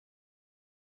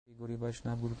Guru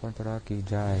Vaishnava Guru Parambara ki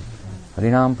jai,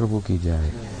 Harinam Prabhu ki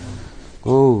jai,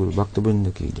 Gaur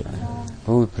Bhaktabinda ki jai,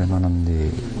 Gaur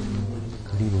Premanande.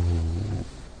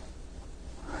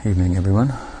 Evening,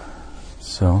 everyone.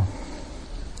 So,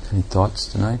 any thoughts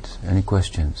tonight? Any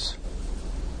questions?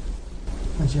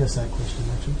 Why don't you ask that question,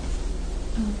 actually?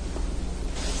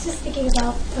 Just thinking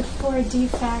about the four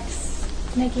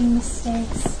defects, making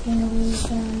mistakes, being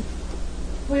illusion.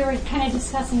 We were kind of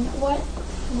discussing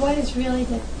what is really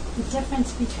the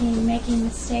difference between making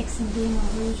mistakes and being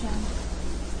illusion.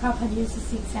 Prabhupada uses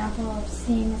the example of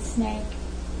seeing a snake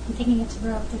and thinking it's a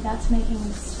rope, that's making a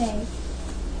mistake.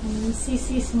 And you see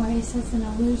somewhere he says an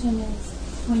illusion is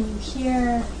when you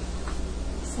hear,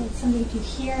 say somebody, if you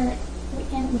hear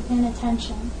within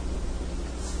attention,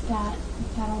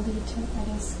 that'll lead to, I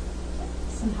guess,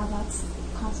 somehow that's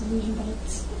cause illusion, but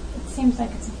it seems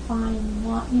like it's a fine,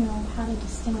 how to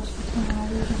distinguish between an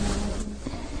illusion and illusion.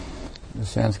 The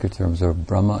Sanskrit terms are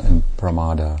Brahma and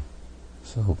Pramada.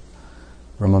 So,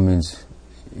 Brahma means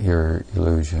your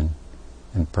illusion,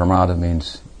 and Pramada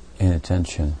means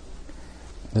inattention.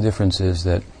 The difference is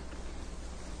that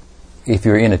if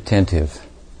you're inattentive,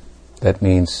 that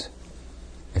means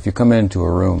if you come into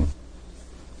a room,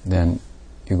 then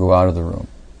you go out of the room.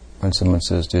 When someone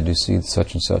says, "Did you see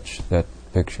such and such, that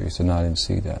picture?" You said, "No, I didn't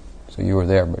see that." So you were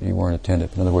there, but you weren't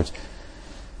attentive. In other words,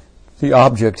 the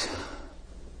object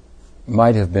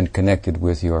might have been connected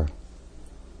with your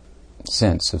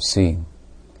sense of seeing,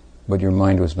 but your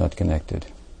mind was not connected,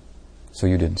 so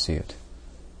you didn't see it.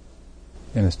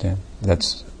 You understand?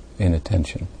 That's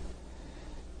inattention.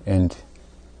 And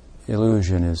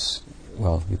illusion is,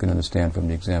 well, you can understand from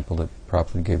the example that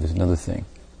Prabhupada gave us another thing.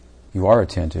 You are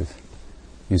attentive,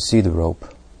 you see the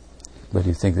rope, but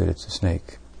you think that it's a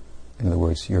snake. In other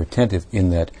words, you're attentive in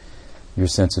that your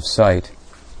sense of sight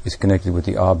is connected with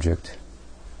the object,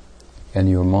 and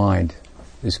your mind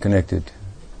is connected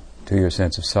to your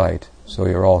sense of sight, so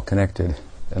you're all connected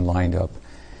and lined up,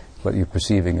 but you're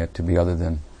perceiving it to be other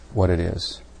than what it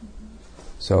is.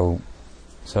 So,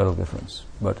 subtle difference.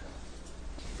 But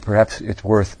perhaps it's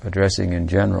worth addressing in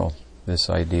general this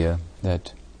idea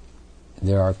that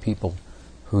there are people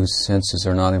whose senses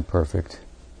are not imperfect,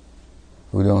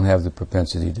 who don't have the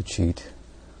propensity to cheat,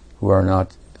 who are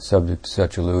not subject to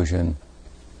such illusion,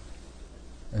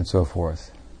 and so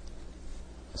forth.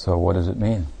 So what does it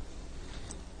mean?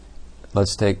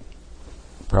 Let's take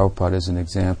Prabhupada as an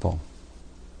example.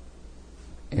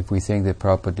 If we think that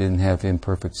Prabhupada didn't have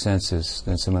imperfect senses,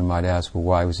 then someone might ask, well,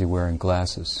 why was he wearing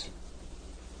glasses?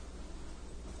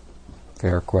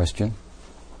 Fair question,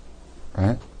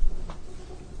 right?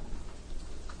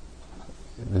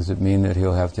 Does it mean that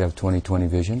he'll have to have 20/20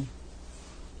 vision?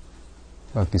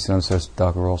 Bhaktisiddhanta Saraswati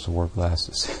Thakur also wore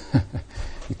glasses.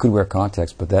 You could wear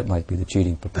contacts, but that might be the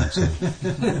cheating propensity.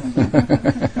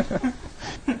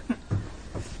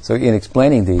 So in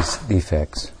explaining these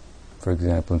defects, for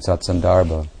example, in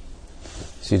Satsandarbha,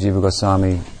 Sri Jiva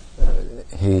Goswami,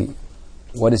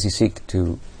 what does he seek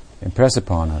to impress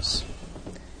upon us?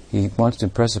 He wants to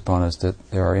impress upon us that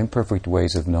there are imperfect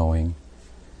ways of knowing,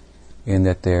 in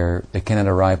that they cannot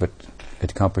arrive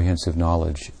at comprehensive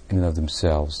knowledge in and of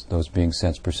themselves, those being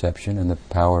sense perception and the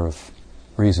power of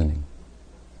reasoning.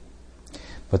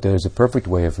 But there is a perfect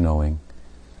way of knowing,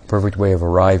 a perfect way of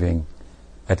arriving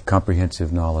at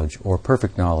comprehensive knowledge, or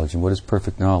perfect knowledge. And what is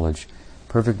perfect knowledge?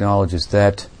 Perfect knowledge is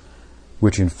that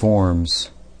which informs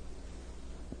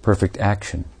perfect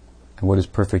action. And what is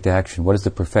perfect action? What is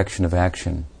the perfection of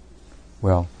action?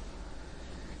 Well,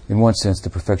 in one sense, the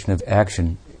perfection of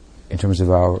action, in terms of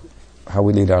how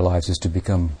we lead our lives, is to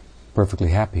become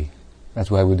perfectly happy.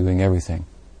 That's why we're doing everything.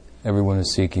 Everyone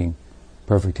is seeking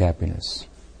perfect happiness.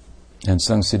 And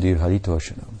Sangsiddhir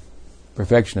Haritoshanam.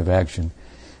 Perfection of action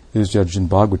is judged in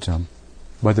Bhagavatam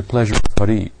by the pleasure of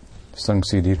Hari.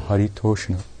 Sangsiddhir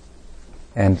Haritoshanam.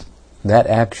 And that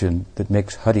action that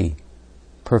makes Hari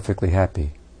perfectly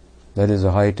happy, that is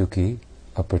a Haituki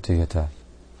Apratiyata.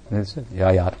 That's it.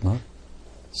 Yayatma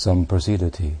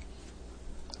Samprasidati.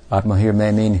 Atma here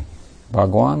may mean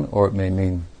Bhagwan, or it may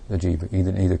mean the Jiva,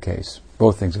 in either case.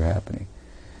 Both things are happening.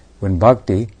 When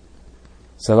bhakti,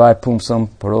 savai pumsam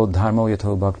paro dharmo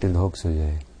yato bhakti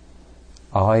dhoksaye,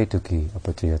 ahaituki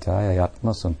apatiyataya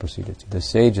yatma samprasidati. The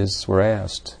sages were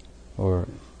asked, or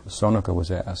Sonaka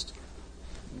was asked,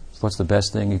 what's the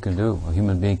best thing you can do, a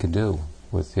human being can do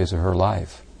with his or her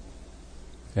life?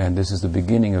 And this is the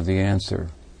beginning of the answer.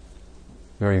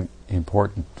 Very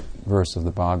important verse of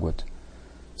the Bhagavad.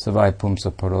 Savai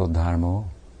pumsa paro dharmo.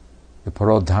 The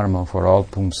paro dharma for all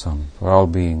pumsam, for all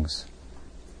beings.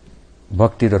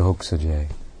 Bhakti Adhoksaja.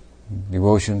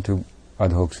 Devotion to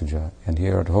Adhoksaja. And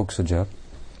here Adhoksaja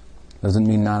doesn't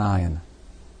mean Narayan.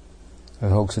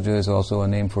 Adhokshaja is also a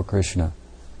name for Krishna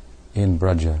in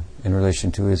Braja, in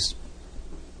relation to his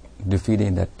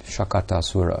defeating that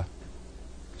Shakatasura.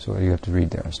 So you have to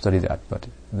read there and study that, but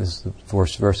this is the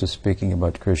first verse is speaking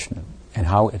about Krishna. And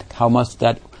why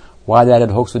that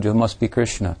Adhokshaja must be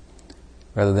Krishna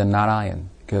rather than Narayan,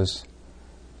 because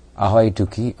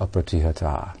Ahaituki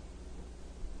apratihata.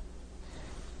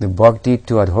 The bhakti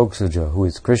to Adhokshaja, who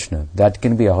is Krishna, that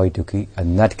can be Ahaituki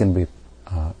and that can be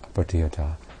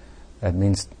apratihata. That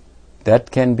means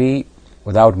that can be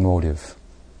without motive.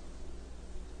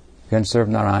 You can serve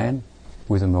Narayan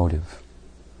with a motive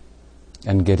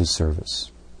and get his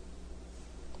service.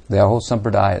 There are whole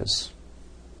sampradayas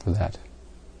for that.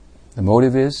 The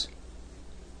motive is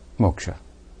moksha,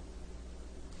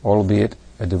 albeit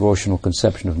a devotional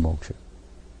conception of moksha.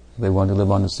 They want to live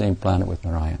on the same planet with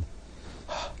Narayan.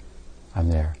 I'm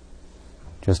there.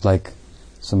 Just like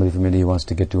somebody from India wants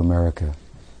to get to America.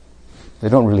 They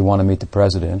don't really want to meet the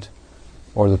president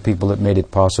or the people that made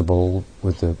it possible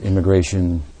with the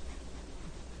immigration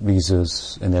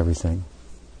visas and everything.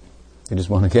 They just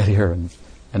want to get here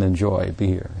and enjoy, be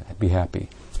here, be happy,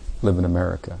 live in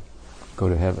America, go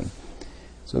to heaven.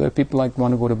 So there are people like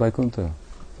want to go to Vaikuntha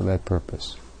for that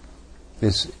purpose.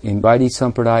 This in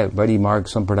Vaidhi Marg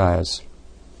Sampradayas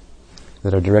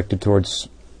that are directed towards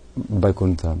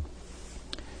Vaikuntha.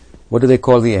 What do they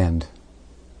call the end?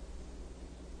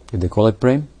 Did they call it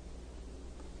Prem?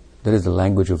 That is the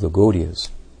language of the Gaudiyas.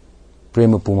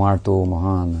 Prema Pumarto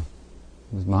Mahan.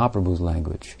 It was Mahaprabhu's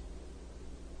language.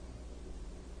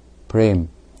 Prem.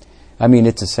 I mean,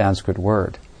 it's a Sanskrit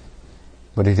word,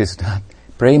 but it is not.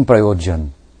 Prem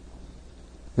Prayojan.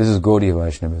 This is Gaudiya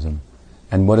Vaishnavism.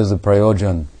 And what is the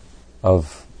Prayojan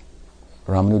of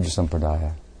Ramanuja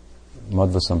Sampradaya,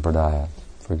 Madhva Sampradaya,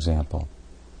 for example?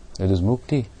 It is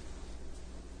Mukti.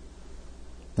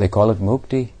 They call it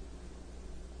Mukti.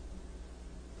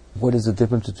 What is the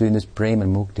difference between this Prem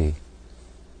and Mukti?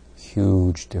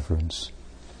 Huge difference.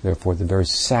 Therefore, the very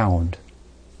sound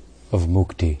of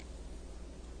Mukti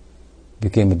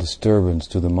became a disturbance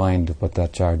to the mind of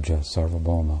Bhattacharya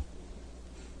Sarvabhauma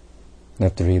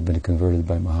after he had been converted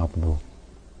by Mahaprabhu.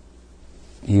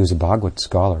 He was a Bhagavad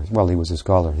scholar. Well, he was a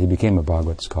scholar. He became a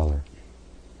Bhagavad scholar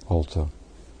also.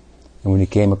 And when he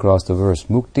came across the verse,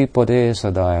 Mukti Pade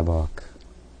Sadaya Bhak,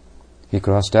 he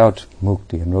crossed out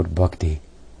Mukti and wrote Bhakti.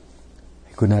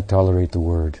 He could not tolerate the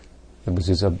word. It was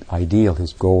his ideal,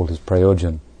 his goal, his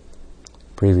prayojan,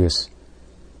 previous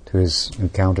to his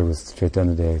encounter with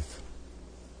Chaitanya Dev.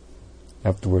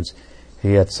 Afterwards,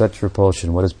 he had such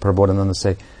repulsion. What does Prabodhananda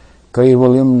say?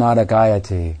 Kaivalyam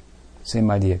narakayate.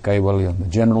 Same idea, Kaivalyam. The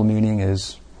general meaning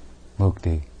is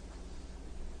Mukti.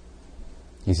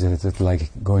 He said, it's like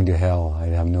going to hell. I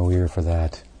have no ear for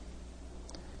that.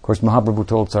 Of course, Mahaprabhu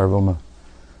told Sarvabhauma,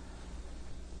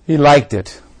 he liked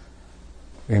it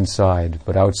inside,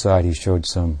 but outside he showed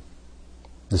some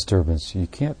disturbance. You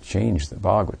can't change the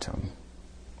Bhagavatam.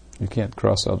 You can't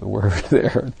cross out the word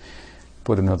there and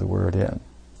put another word in.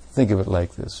 Think of it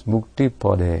like this. Mukti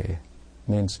Pade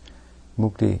means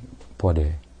Mukti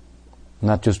Pade.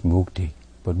 Not just Mukti,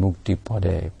 but Mukti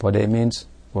Pade. Pade means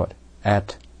what?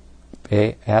 At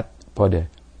Pade,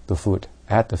 the foot,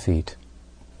 at the feet.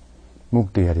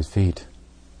 Mukti at his feet.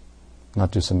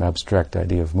 Not just some abstract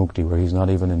idea of Mukti where he's not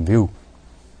even in view.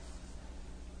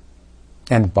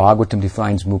 And Bhagavatam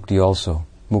defines Mukti also.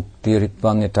 Mukti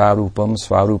Ritvanyata Rupam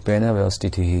Svarupena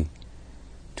Vyastitihi.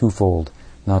 Twofold.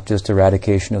 Not just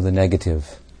eradication of the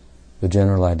negative, the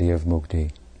general idea of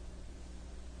Mukti.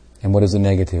 And what is the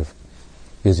negative?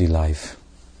 Busy life.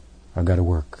 I've got to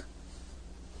work.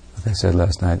 Like I said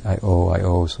last night, I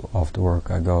owe, so off to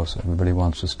work I go, so everybody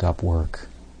wants to stop work.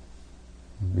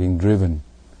 Being driven.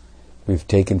 We've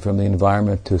taken from the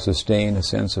environment to sustain a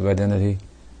sense of identity,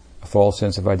 a false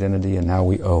sense of identity, and now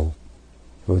we owe.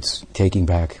 So it's taking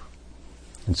back.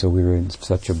 And so we were in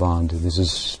such a bond. This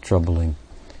is troubling.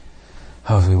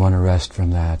 How do we want to rest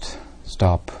from that?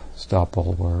 Stop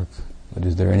all work. But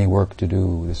is there any work to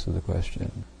do? This is the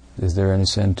question. Is there any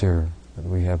center that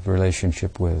we have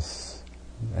relationship with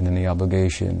and any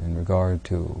obligation in regard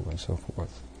to and so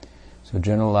forth? So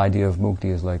general idea of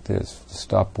mukti is like this.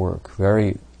 Stop work.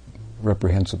 Very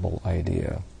reprehensible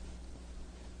idea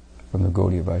from the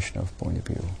Gaudiya Vaishnava point of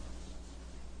view.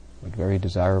 But very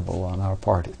desirable on our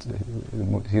part. See,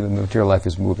 the material life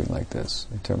is moving like this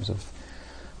in terms of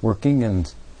working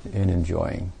and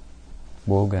enjoying.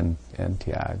 Bhog and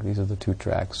Tyag. These are the two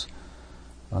tracks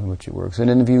on which it works. And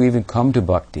then if you even come to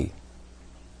bhakti,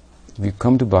 if you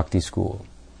come to bhakti school,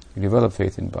 you develop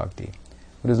faith in bhakti,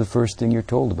 what is the first thing you're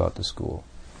told about the school?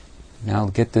 Now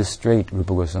get this straight,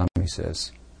 Rupa Goswami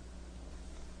says.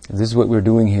 This is what we're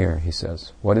doing here, he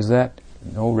says. What is that?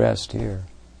 No rest here.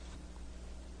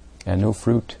 And no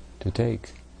fruit to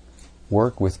take.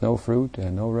 Work with no fruit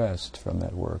and no rest from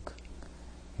that work.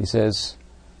 He says,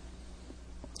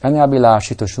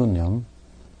 Anyabilashita shunyam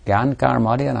gyan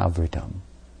karmadi anavritam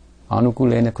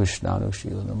anukulena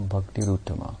krishnanushilanam bhakti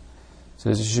ruttama. So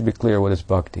this should be clear what is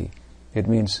bhakti. It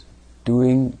means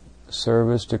doing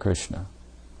service to Krishna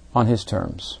on his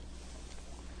terms.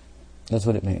 That's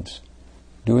what it means.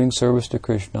 Doing service to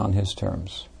Krishna on his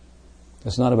terms.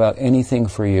 It's not about anything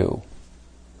for you.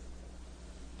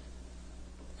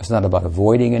 It's not about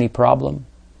avoiding any problem.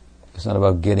 It's not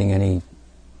about getting any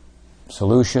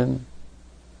solution.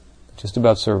 It's just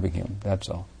about serving him. That's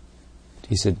all.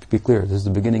 He said, to be clear, this is the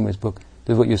beginning of his book.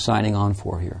 This is what you're signing on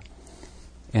for here.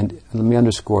 And let me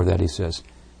underscore that, he says,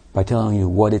 by telling you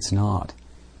what it's not.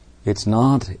 It's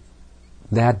not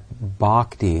that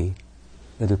bhakti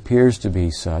that appears to be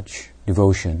such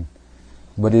devotion,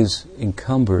 but is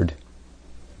encumbered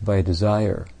by a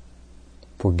desire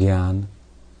for jnana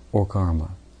or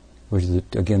karma, which is,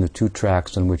 again, the two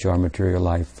tracks on which our material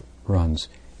life runs.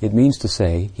 He means to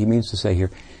say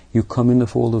here, you come in the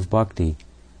fold of bhakti,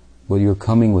 well, you're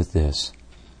coming with this,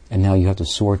 and now you have to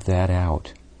sort that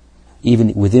out.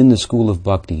 Even within the school of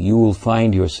bhakti, you will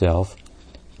find yourself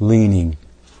leaning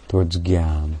towards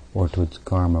jnana or towards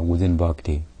karma within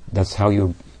bhakti. That's how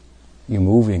you're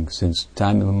moving since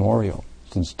time immemorial,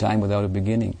 since time without a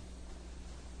beginning.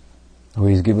 Where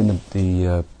he's given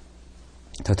the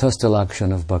tatastha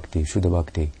lakshana of bhakti, Shuddha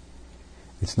bhakti.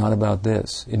 It's not about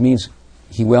this. It means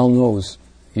he well knows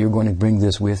you're going to bring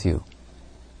this with you.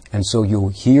 And so you'll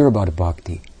hear about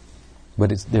bhakti,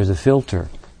 but there's a filter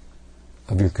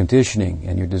of your conditioning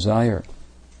and your desire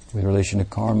with relation to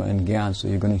karma and jnana, so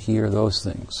you're going to hear those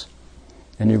things.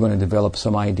 And you're going to develop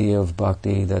some idea of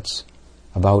bhakti that's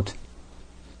about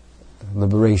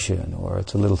liberation, or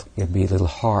it'd be a little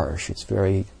harsh. It's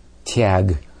very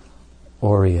tyag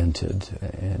oriented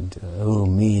and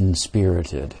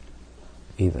mean-spirited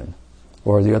even.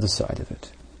 Or the other side of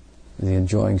it, the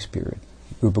enjoying spirit.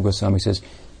 Rupa Goswami says,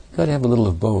 you've got to have a little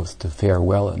of both to fare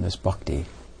well in this bhakti.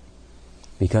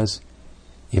 Because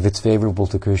if it's favorable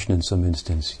to Krishna in some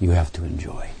instance, you have to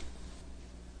enjoy.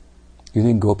 You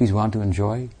think gopis want to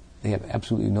enjoy? They have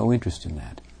absolutely no interest in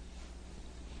that.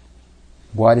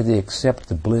 Why do they accept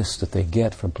the bliss that they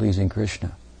get from pleasing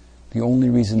Krishna? The only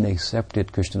reason they accept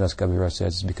it, Krishnadas Kaviraj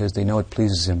says, is because they know it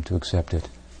pleases him to accept it.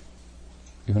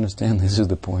 You understand? This is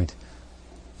the point.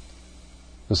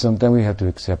 So sometimes we have to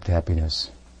accept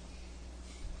happiness,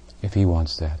 if he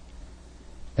wants that.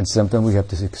 And sometimes we have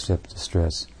to accept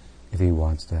distress, if he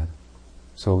wants that.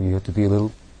 So you have to be a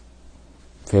little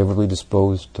favorably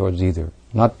disposed towards either.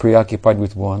 Not preoccupied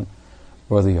with one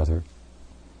or the other,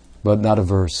 but not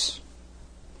averse.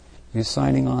 He's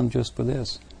signing on just for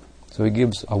this. So he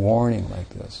gives a warning like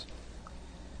this.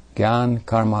 Gyan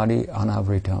karmadi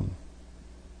anavritam.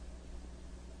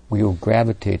 We will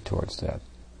gravitate towards that.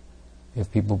 If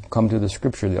people come to the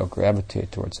scripture, they'll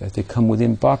gravitate towards that. If they come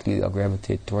within bhakti, they'll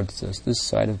gravitate towards this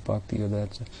side of bhakti or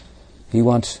that side. He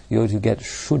wants you to get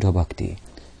Shuddha bhakti,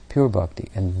 pure bhakti.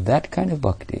 And that kind of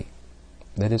bhakti,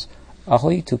 that is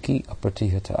ahoituki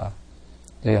apratihata,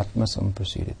 deyatma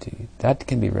samprasidati, that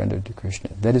can be rendered to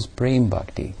Krishna. That is prem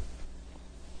bhakti.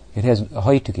 It has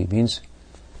ahoituki, means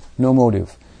no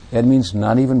motive. That means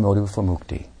not even motive for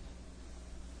mukti.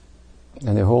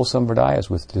 And there are whole sampradayas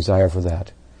with desire for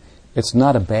that. It's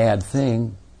not a bad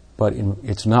thing, but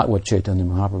it's not what Chaitanya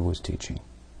Mahaprabhu was teaching.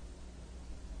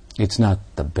 It's not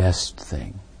the best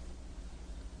thing,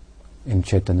 in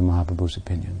Chaitanya Mahaprabhu's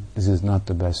opinion. This is not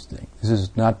the best thing. This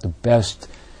is not the best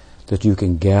that you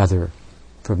can gather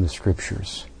from the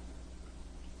scriptures,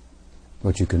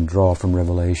 what you can draw from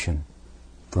revelation,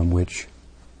 from which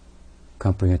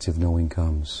comprehensive knowing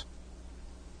comes.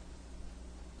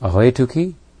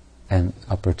 Ahoituki and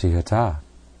apratihata.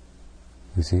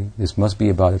 You see, this must be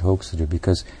about it hoaxer,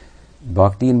 because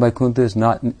bhakti in Vaikuntha is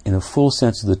not, in a full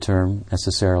sense of the term,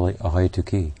 necessarily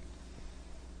ahoituki.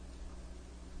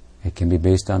 It can be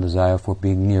based on desire for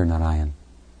being near Narayan.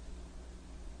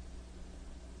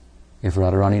 If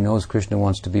Radharani knows Krishna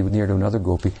wants to be near to another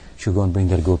gopi, she'll go and bring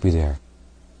that gopi there.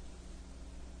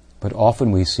 But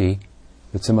often we see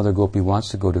that some other gopi wants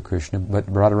to go to Krishna, but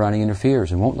Radharani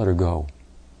interferes and won't let her go.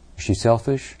 Is she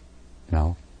selfish?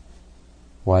 No.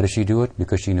 Why does she do it?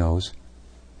 Because she knows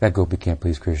that gopi can't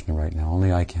please Krishna right now.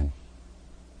 Only I can.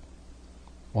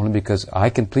 Only because I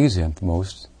can please him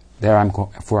most,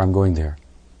 therefore I'm going there.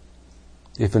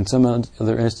 If in some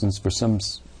other instance, for some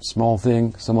small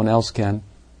thing, someone else can,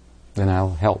 then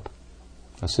I'll help,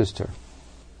 assist her.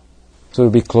 So to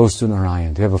be close to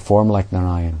Narayan, to have a form like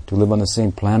Narayan, to live on the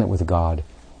same planet with God.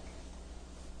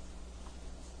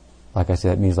 Like I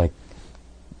said, it means like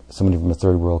somebody from a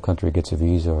third world country gets a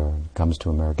visa or comes to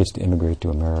America, gets to immigrate to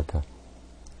America.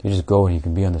 You just go and you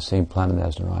can be on the same planet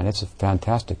as Narayan. It's a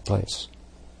fantastic place.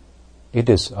 It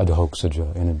is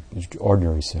adhoksaja in an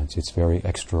ordinary sense. It's very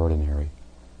extraordinary.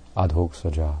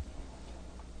 Adhoksaja.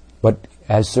 But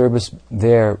as service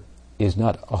there is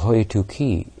not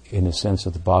ahoituki in the sense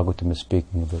of the Bhagavatam is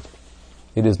speaking of it.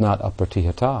 It is not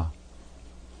apratihata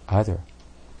either,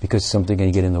 because something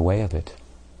can get in the way of it.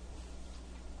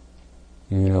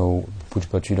 You know,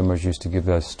 Pujapad Sridhar Maharaj used to give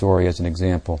that story as an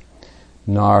example.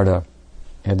 Narada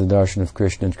had the darshan of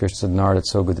Krishna, and Krishna said, Narada,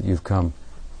 it's so good that you've come.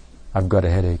 I've got a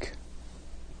headache.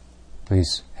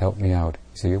 Please help me out.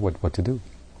 He said, what to do?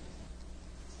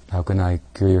 How can I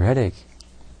cure your headache?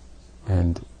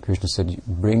 And Krishna said,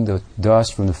 bring the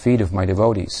dust from the feet of my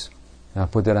devotees, and I'll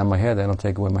put that on my head, that'll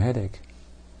take away my headache.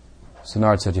 So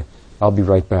Narada said, I'll be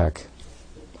right back.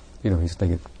 You know, he's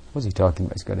thinking, what's he talking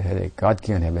about? He's got a headache. God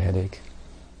can't have a headache.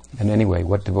 And anyway,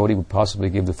 what devotee would possibly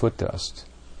give the foot dust?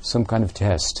 Some kind of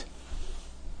test.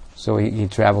 So he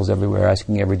travels everywhere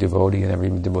asking every devotee, and every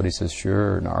devotee says,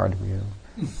 sure, Narada, you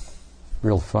know.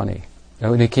 Real funny.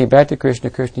 And when he came back to Krishna,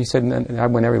 he said, I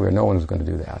went everywhere, no one was going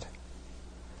to do that.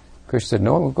 Krishna said,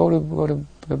 no, we'll go to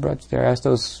the Braj there, ask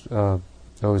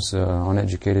those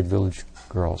uneducated village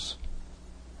girls.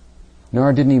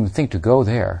 Narada didn't even think to go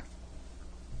there.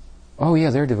 Oh yeah,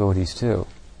 they're devotees too,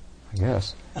 I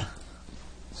guess.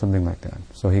 Something like that.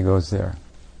 So he goes there.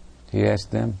 He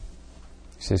asked them.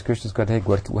 He says, Krishna's got a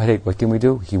headache. What can we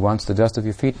do? He wants the dust of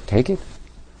your feet. Take it.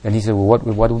 And he said, well,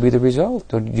 what will be the result?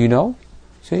 Do you know?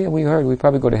 He said, yeah, we heard. We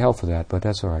probably go to hell for that, but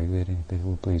that's all right. They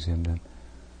will please him then.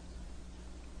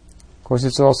 Of course,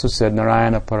 it's also said,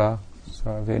 Narayana para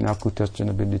sarve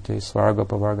nakutasjana bindite svarga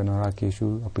pavarga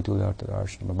narakeshu apitularta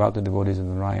darshanam. About the devotees of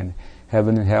Narayan.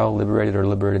 Heaven and hell, liberated or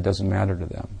liberated, doesn't matter to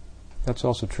them. That's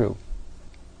also true.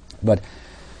 But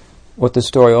what the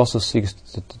story also seeks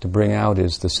to bring out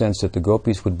is the sense that the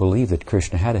gopis would believe that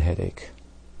Krishna had a headache.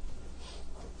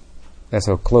 That's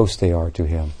how close they are to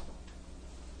him,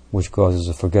 which causes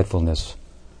a forgetfulness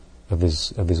of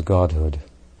his godhood.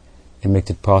 It makes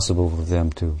it possible for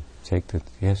them to take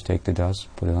the dust,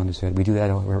 put it on his head. We do that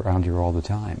around here all the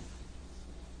time.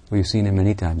 We've seen him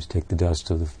many times take the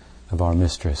dust of our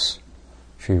mistress,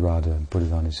 Sri Radha, and put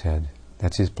it on his head.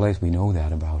 That's his place. We know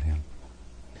that about him.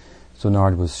 So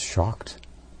Narada was shocked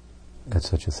at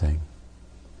such a thing.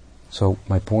 So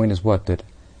my point is what? That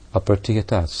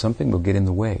apratihata, something will get in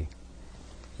the way.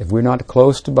 If we're not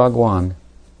close to Bhagwan,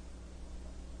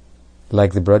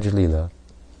 like the Braj Leela,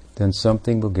 then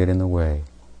something will get in the way.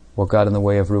 What got in the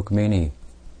way of Rukmini?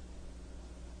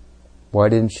 Why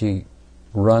didn't she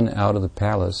run out of the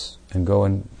palace and go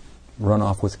and run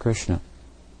off with Krishna?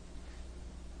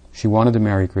 She wanted to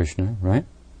marry Krishna, right?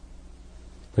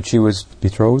 But she was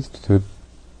betrothed to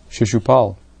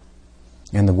Shishupal,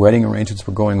 and the wedding arrangements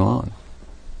were going on.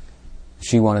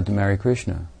 She wanted to marry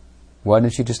Krishna. Why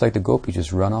didn't she, just like the gopis,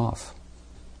 just run off?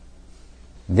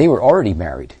 They were already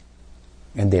married,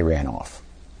 and they ran off.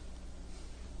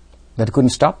 That couldn't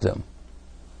stop them.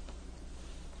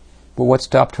 But what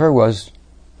stopped her was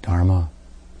Dharma,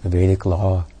 the Vedic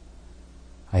law.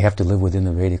 I have to live within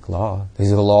the Vedic law.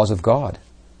 These are the laws of God.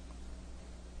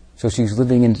 So she's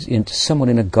living in somewhat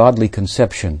in a godly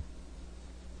conception.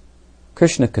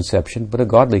 Krishna conception, but a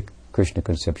godly Krishna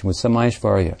conception with some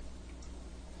Aishvarya.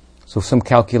 So some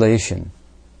calculation,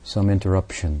 some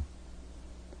interruption.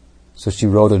 So she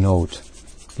wrote a note,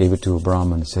 gave it to a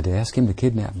Brahmin, and said, ask him to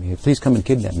kidnap me. Please come and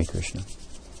kidnap me, Krishna.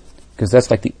 Because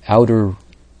that's like the outer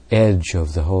edge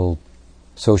of the whole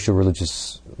social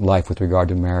religious life with regard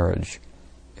to marriage.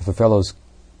 If a fellow's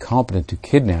competent to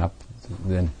kidnap,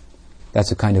 then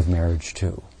that's a kind of marriage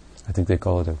too. I think they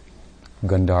call it a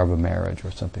Gandharva marriage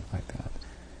or something like that.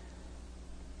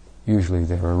 Usually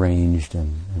they're arranged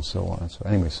and so on. So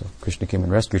anyway, so Krishna came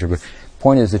and rescued her. But the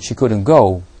point is that she couldn't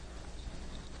go.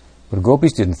 But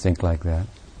gopis didn't think like that.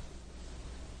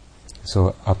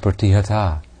 So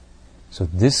apratihata. So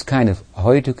this kind of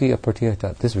ahoituki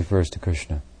apratihata, this refers to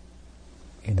Krishna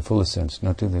in the fullest sense,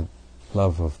 not to the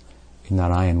love of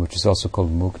Narayan, which is also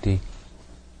called mukti.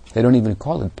 They don't even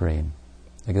call it prem.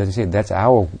 Like I say, that's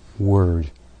our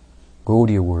word,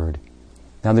 Gaudiya word.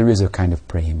 Now there is a kind of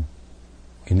prem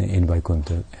in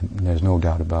Vaikuntha, and there's no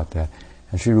doubt about that.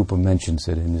 And Sri Rupa mentions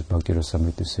it in his Bhakti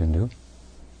Rasamrita Sindhu,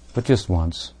 but just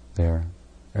once there.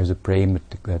 There's a prem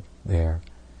there.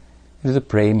 It is a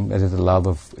prem, it is a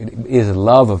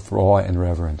love of awe and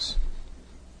reverence.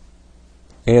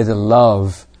 It is a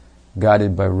love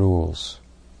guided by rules.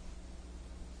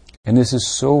 And this is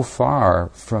so far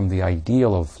from the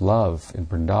ideal of love in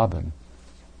Vrindavan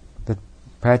that,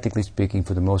 practically speaking,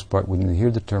 for the most part, when you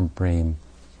hear the term prem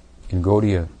in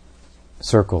Gaudiya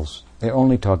circles, they're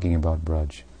only talking about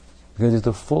Braj. Because it's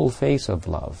the full face of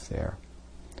love there,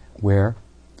 where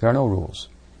there are no rules.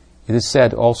 It is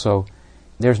said also,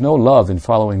 there's no love in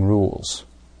following rules.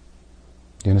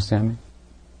 Do you understand me?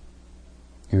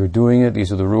 You're doing it,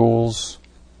 these are the rules.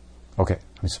 Okay,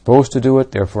 I'm supposed to do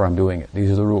it, therefore I'm doing it.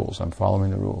 These are the rules, I'm following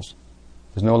the rules.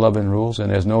 There's no love in rules, and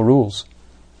there's no rules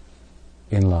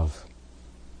in love.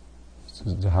 This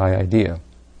is the high idea.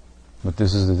 But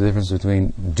this is the difference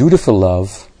between dutiful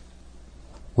love,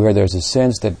 where there's a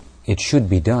sense that it should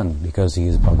be done because he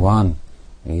is Bhagwan,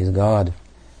 he is God,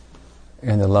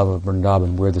 and the love of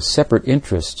Vrindavan, where the separate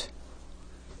interest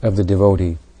of the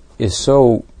devotee is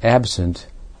so absent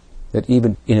that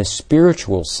even in a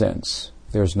spiritual sense,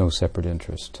 there's no separate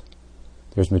interest.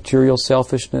 There's material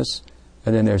selfishness,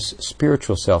 and then there's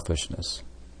spiritual selfishness,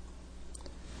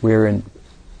 wherein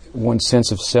one's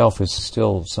sense of self is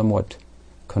still somewhat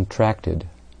contracted.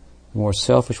 The more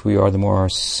selfish we are, the more our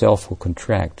self will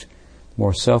contract. The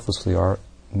more selfless we are,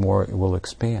 the more it will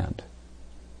expand.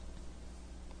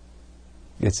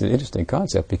 It's an interesting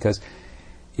concept because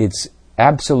it's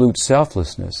absolute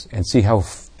selflessness, and see how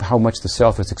much the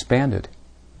self is expanded.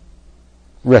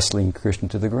 Wrestling Krishna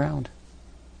to the ground.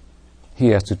 He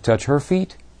has to touch her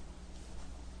feet.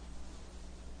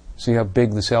 See how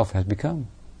big the self has become.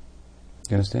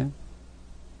 You understand?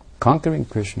 Conquering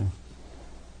Krishna.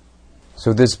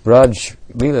 So this Braj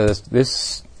Leela,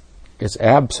 this is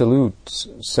absolute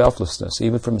selflessness,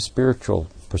 even from a spiritual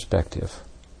perspective.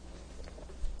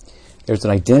 There's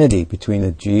an identity between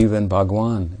the Jiva and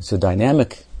Bhagwan. It's a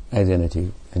dynamic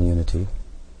identity and unity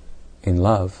in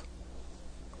love,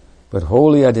 but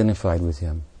wholly identified with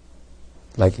him.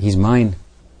 Like he's mine.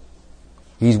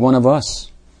 He's one of us.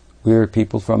 We're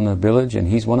people from the village and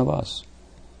he's one of us.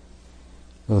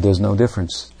 Well, there's no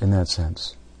difference in that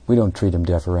sense. We don't treat him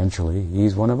deferentially.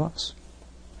 He's one of us.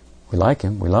 We like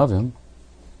him, we love him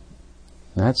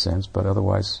in that sense, but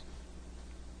otherwise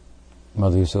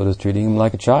Mother Yasoda is treating him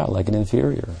like a child, like an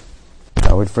inferior.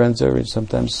 Our friends are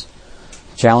sometimes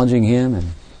challenging him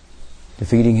and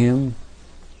defeating him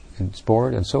in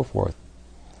sport and so forth.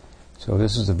 So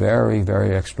this is a very,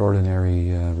 very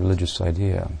extraordinary religious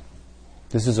idea.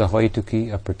 This is a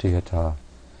haituki apratihata,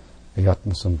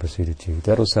 ayatma samprasidati.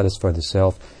 That will satisfy the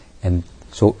self. And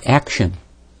so action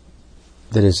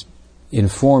that is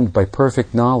informed by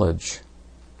perfect knowledge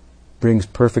brings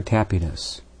perfect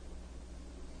happiness.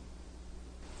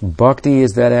 Bhakti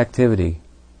is that activity,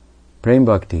 prem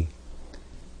bhakti,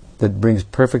 that brings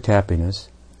perfect happiness,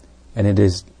 and it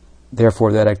is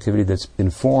therefore that activity that's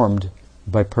informed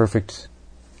by perfect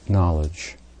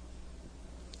knowledge.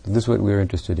 This is what we're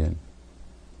interested in.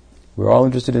 We're all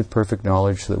interested in perfect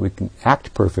knowledge so that we can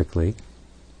act perfectly,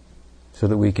 so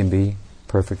that we can be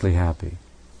perfectly happy.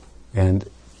 And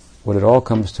what it all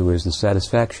comes to is the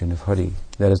satisfaction of Hari.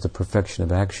 That is the perfection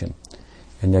of action.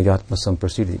 And Yayatma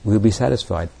Samprasidati. We'll be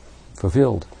satisfied,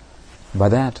 fulfilled by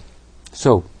that.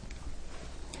 So,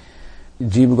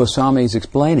 Jiva Goswami is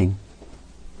explaining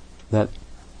that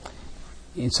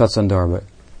in Satsandarbha,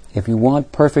 if you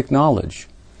want perfect knowledge,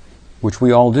 which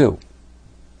we all do,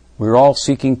 we're all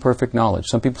seeking perfect knowledge.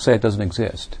 Some people say it doesn't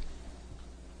exist.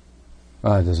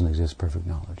 It doesn't exist, perfect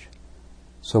knowledge.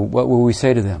 So what will we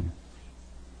say to them?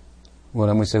 Well,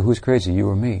 then we say, who's crazy, you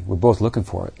or me? We're both looking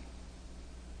for it.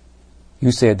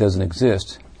 You say it doesn't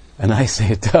exist, and I say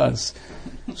it does.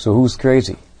 So who's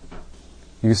crazy?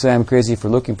 You say I'm crazy for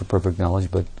looking for perfect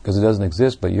knowledge, but because it doesn't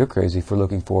exist, but you're crazy for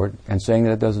looking for it and saying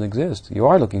that it doesn't exist. You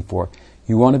are looking for it.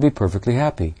 You want to be perfectly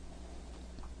happy.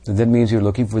 And that means you're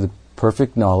looking for the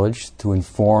perfect knowledge to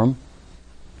inform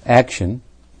action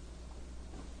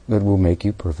that will make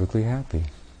you perfectly happy.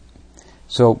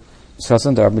 So,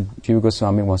 Satsandarbha, Jiva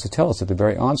Goswami wants to tell us at the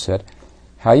very onset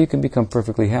how you can become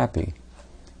perfectly happy.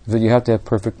 That you have to have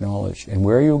perfect knowledge. And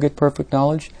where you'll get perfect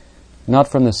knowledge? Not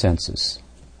from the senses.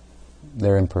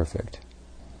 They're imperfect.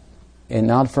 And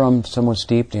not from someone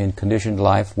steeped in conditioned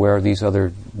life where these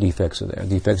other defects are there.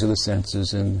 Defects of the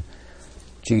senses and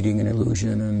cheating and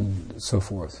illusion and so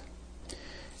forth.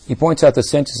 He points out the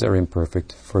senses are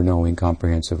imperfect for knowing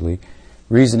comprehensively.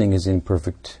 Reasoning is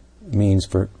imperfect means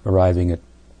for arriving at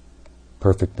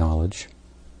perfect knowledge.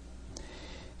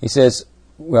 He says,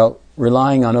 well,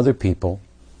 relying on other people,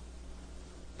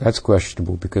 that's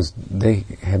questionable because they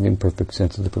have imperfect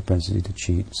sense of the propensity to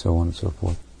cheat, so on and so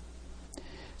forth.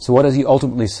 So what does he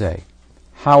ultimately say?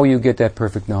 How will you get that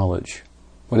perfect knowledge?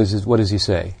 What does he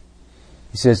say?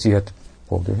 He says you have to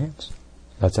hold your hands.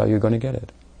 That's how you're going to get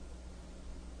it.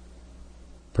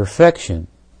 perfection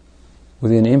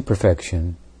within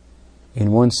imperfection,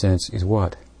 in one sense, is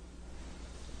what?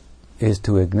 Is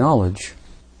to acknowledge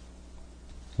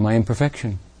my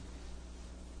imperfection.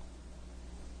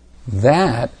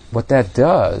 What that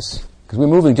does, because we're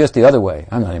moving just the other way.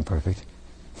 I'm not imperfect.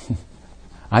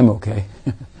 I'm okay.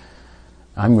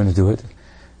 I'm going to do it.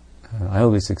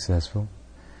 I'll be successful.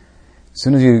 As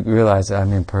soon as you realize that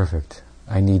I'm imperfect,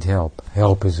 I need help.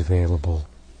 Help is available.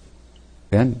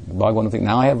 Then Bhagavan will think,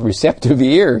 now I have a receptive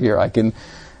ear here.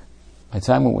 My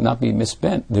time will not be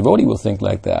misspent. The devotee will think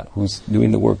like that, who's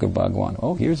doing the work of Bhagavan.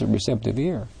 Oh, here's a receptive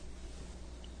ear.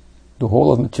 The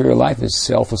whole of material life is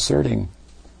self-asserting.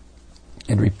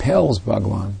 It repels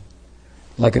Bhagavan.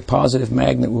 Like a positive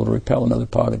magnet will repel another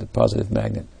positive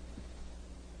magnet.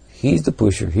 He's the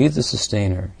pusher. He's the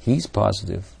sustainer. He's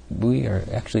positive. We are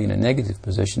actually in a negative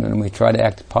position, and we try to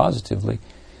act positively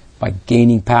by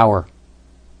gaining power.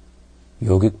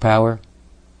 Yogic power,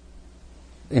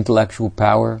 intellectual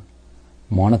power,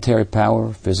 monetary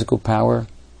power, physical power.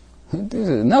 This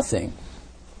is nothing.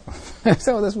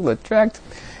 So this will attract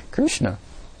Krishna.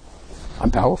 I'm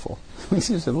powerful. This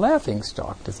is a laughing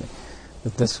stock to think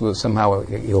that this will somehow,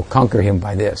 you'll conquer him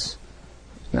by this.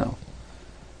 No.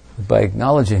 By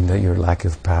acknowledging that your lack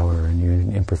of power and your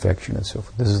imperfection and so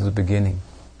forth. This is the beginning.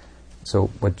 So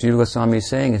what Jiva Goswami is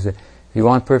saying is that if you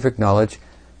want perfect knowledge,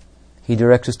 he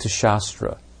directs us to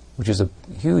Shastra, which is a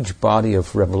huge body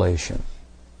of revelation.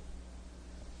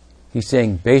 He's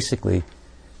saying basically,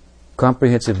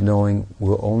 comprehensive knowing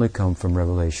will only come from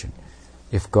revelation.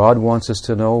 If God wants us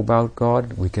to know about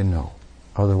God, we can know.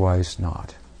 Otherwise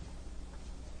not.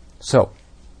 So,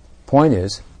 point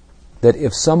is that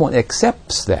if someone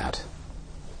accepts that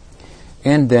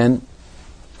and then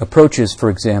approaches, for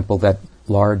example, that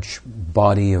large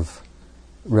body of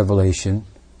revelation,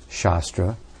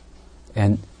 Shastra,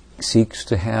 and seeks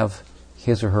to have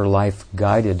his or her life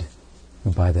guided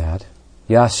by that,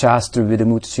 Ya Shastra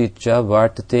Vidamutshitcha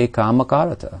Vartate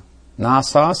Kamakarata Na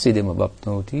Sasidim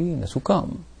Abapnoti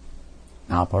Nasukam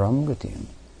Na Paramgatim.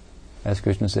 As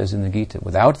Krishna says in the Gita,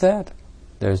 without that,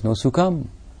 there is no Sukam,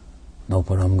 no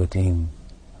Paramgatim,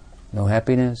 no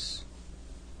happiness,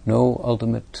 no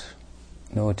ultimate,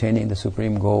 no attaining the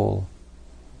supreme goal.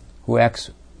 Who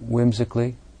acts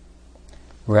whimsically,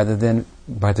 rather than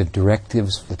by the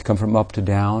directives that come from up to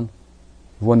down.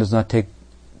 If one does not take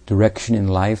direction in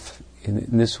life in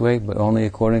this way, but only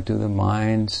according to the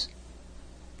mind's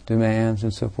demands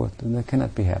and so forth, then they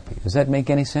cannot be happy. Does that make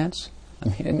any sense? I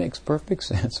mean, it makes perfect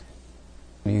sense.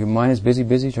 Your mind is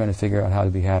busy trying to figure out how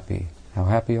to be happy. How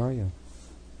happy are you?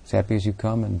 As happy as you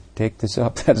come and take this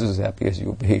up, that's as happy as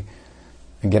you'll be.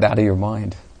 And get out of your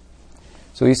mind.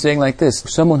 So he's saying like this,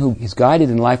 someone who is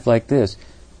guided in life like this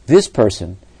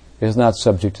person is not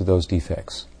subject to those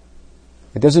defects.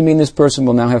 It doesn't mean this person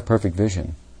will now have perfect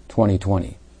vision,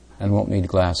 20/20, and won't need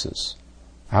glasses.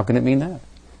 How can it mean that?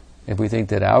 If we think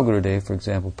that Our Gurudev, for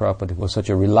example, Prabhupada, was such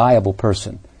a reliable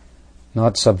person,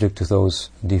 not subject to those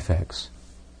defects,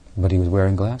 but he was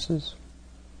wearing glasses?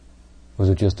 Was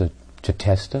it just to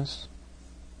test us?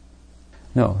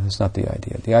 No, that's not the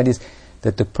idea. The idea is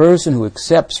that the person who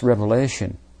accepts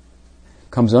revelation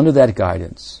comes under that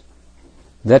guidance.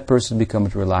 That person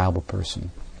becomes a reliable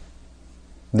person.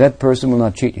 That person will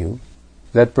not cheat you.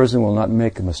 That person will not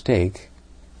make a mistake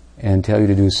and tell you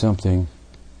to do something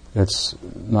that's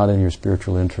not in your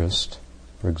spiritual interest,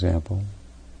 for example.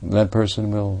 That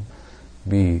person will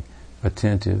be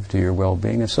attentive to your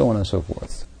well-being, and so on and so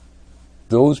forth.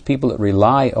 Those people that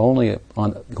rely only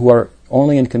on, who are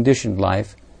only in conditioned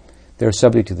life, they're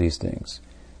subject to these things.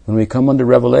 When we come under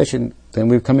revelation, then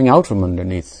we're coming out from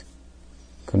underneath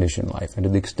conditioned life. And to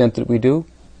the extent that we do,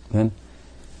 then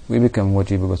we become what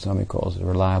Jiva Goswami calls a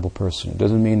reliable person. It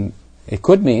doesn't mean, it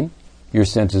could mean your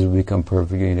senses will become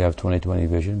perfect, you need to have 20/20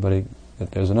 vision, but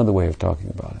there's another way of talking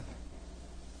about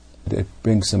it. It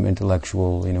brings some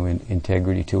intellectual,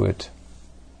 integrity to it.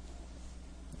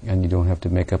 And you don't have to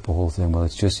make up a whole thing. Well,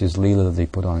 it's just his leela that he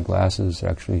put on glasses,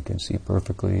 actually he can see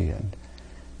perfectly, and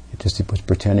he was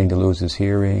pretending to lose his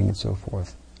hearing and so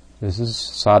forth. This is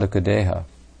sadhaka deha,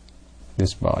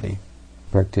 this body,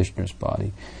 practitioner's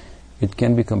body. It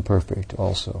can become perfect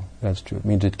also. That's true. It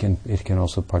means it can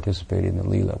also participate in the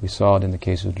leela. We saw it in the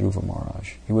case of Dhruva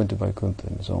Maharaj. He went to Vaikuntha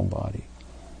in his own body.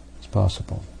 It's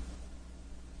possible.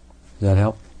 Does that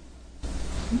help?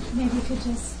 Maybe you could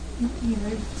just, you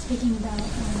were speaking about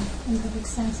imperfect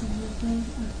sense of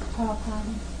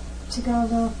Prabhupada. To go a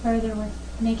little further with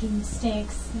making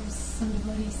mistakes, there's some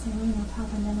devotees saying,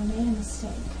 Prabhupada never made a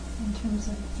mistake in terms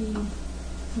of he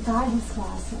forgot his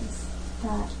glasses,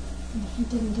 that he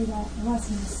didn't do that. It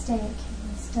wasn't a mistake.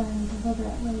 It was done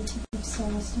deliberately to give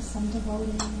service to some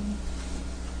devotee.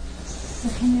 So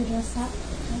can you address that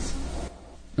also?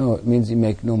 No, it means you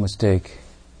make no mistake.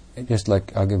 Just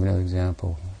like, I'll give you another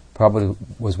example. Prabhupada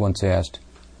was once asked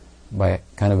by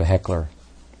kind of a heckler.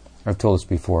 I've told this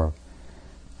before.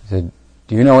 He said,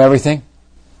 "Do you know everything?"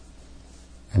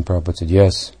 And Prabhupada said,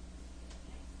 "Yes."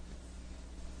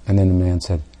 And then the man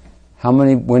said, "How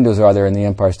many windows are there in the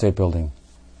Empire State Building?"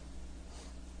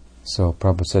 So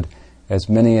Prabhupada said, "As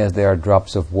many as there are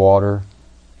drops of water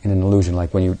in an illusion."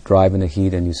 Like when you drive in the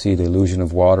heat and you see the illusion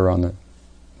of water on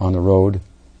the road,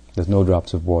 there's no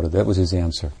drops of water. That was his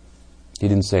answer. He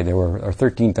didn't say there are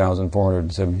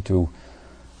 13,472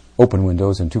 open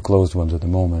windows and 2 closed ones at the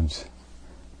moment.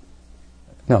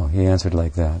 No, he answered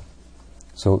like that.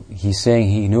 So he's saying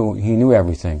he knew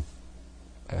everything.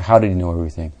 How did he know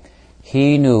everything?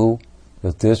 He knew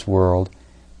that this world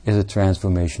is a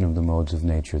transformation of the modes of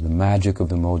nature, the magic of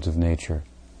the modes of nature.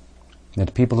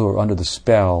 That people who are under the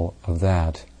spell of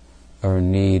that are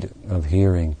in need of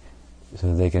hearing so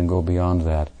that they can go beyond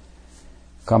that.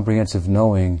 Comprehensive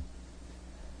knowing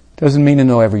doesn't mean to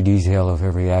know every detail of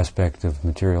every aspect of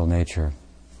material nature.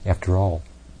 After all,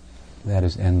 that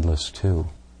is endless too.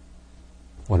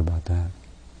 What about that?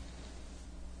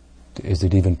 Is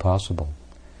it even possible?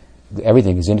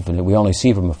 Everything is infinite. We only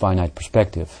see from a finite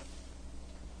perspective.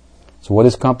 So what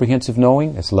is comprehensive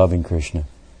knowing? It's loving Krishna.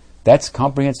 That's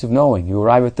comprehensive knowing. You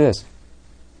arrive at this.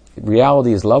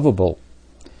 Reality is lovable.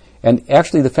 And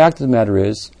actually the fact of the matter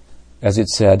is, as it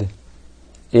said,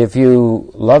 if you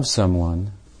love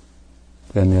someone,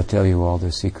 then they'll tell you all their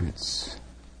secrets.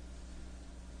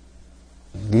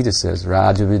 Gita says,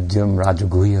 Rajavidyam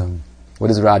Rajaguhyam. What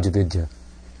is Rajavidya?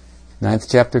 9th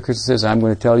chapter, Krishna says, I'm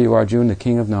going to tell you, Arjuna, the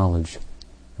king of knowledge.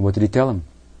 And what did he tell him?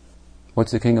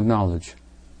 What's the king of knowledge?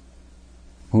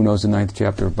 Who knows the 9th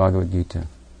chapter of Bhagavad Gita?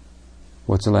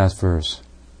 What's the last verse?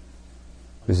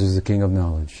 This is the king of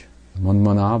knowledge.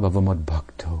 Manmana bhavamad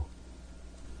bhakto.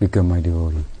 Become my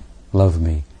devotee. Love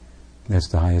me. That's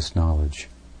the highest knowledge.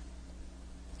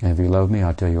 And if you love me,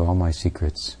 I'll tell you all my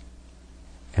secrets.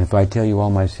 And if I tell you all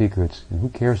my secrets, then who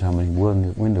cares how many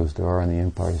windows there are in the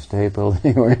Empire State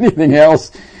Building or anything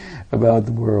else about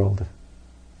the world?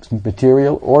 It's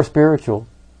material or spiritual.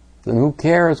 Then who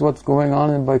cares what's going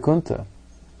on in Vaikuntha,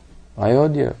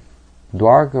 Ayodhya,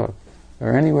 Dwarka,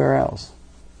 or anywhere else?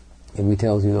 If he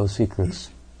tells you those secrets,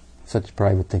 such a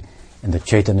private thing. And the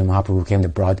Chaitanya Mahaprabhu came to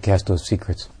broadcast those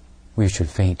secrets. We should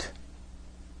faint.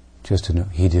 Just to know,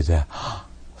 he did that.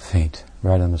 Faint,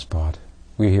 right on the spot.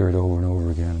 We hear it over and over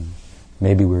again.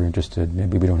 Maybe we're interested,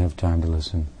 maybe we don't have time to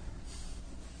listen.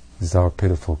 This is our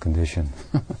pitiful condition.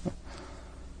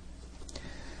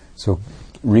 So,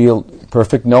 real,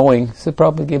 perfect knowing, so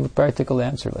probably give a practical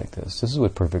answer like this. This is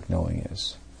what perfect knowing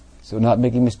is. So not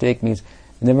making mistake means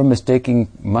never mistaking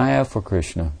Maya for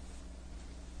Krishna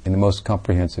in the most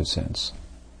comprehensive sense.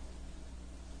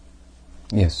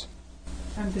 Yes?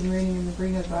 I've been reading in the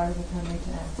Brihad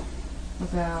Bhagavatam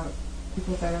about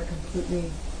people that are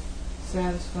completely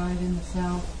satisfied in the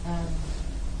self and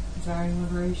desiring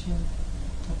liberation,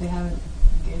 but they haven't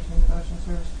engaged in devotional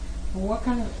service. Well, what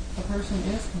kind of a person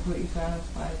is completely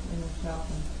satisfied in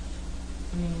themselves?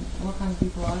 And, what kind of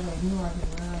people are they? Who are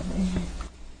they? Where are they?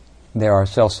 They are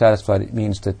self-satisfied. It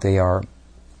means that they aren't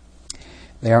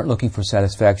looking for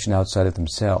satisfaction outside of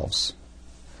themselves.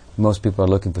 Most people are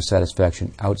looking for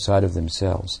satisfaction outside of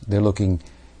themselves. They're looking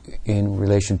in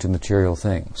relation to material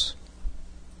things.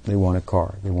 They want a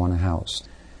car, they want a house.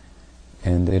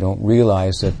 And they don't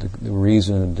realize that the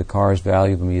reason the car is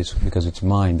valuable to me is because it's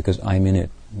mine, because I'm in it.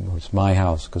 It's my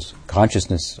house, because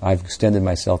consciousness, I've extended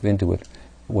myself into it.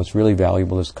 What's really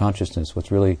valuable is consciousness. What's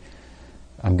really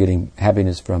I'm getting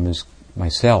happiness from is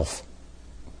myself.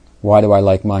 Why do I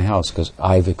like my house? Because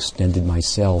I've extended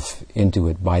myself into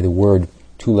it by the word,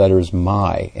 2 letters,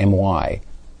 my, M-Y.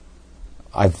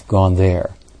 I've gone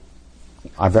there.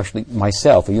 I've actually,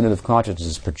 myself, a unit of consciousness,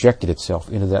 has projected itself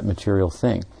into that material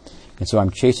thing. And so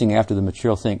I'm chasing after the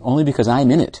material thing only because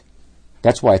I'm in it.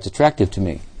 That's why it's attractive to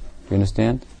me. You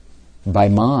understand? By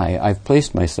I've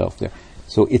placed myself there.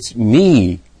 So it's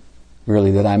me,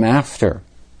 really, that I'm after.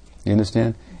 You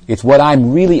understand? It's what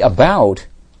I'm really about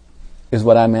is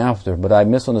what I'm after, but I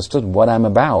misunderstood what I'm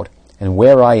about and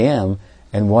where I am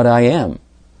and what I am.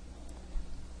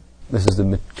 This is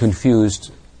the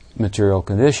confused material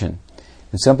condition.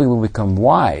 And some people become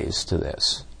wise to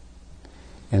this.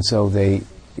 And so they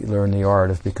learn the art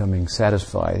of becoming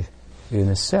satisfied in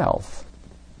a self,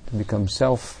 to become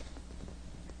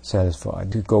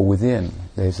self-satisfied, to go within,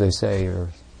 as they say, or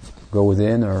go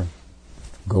within or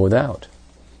go without.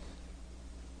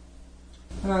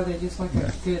 But are they just like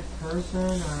a good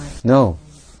person? Or No.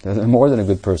 They're more than a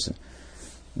good person.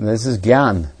 This is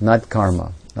Gyan, not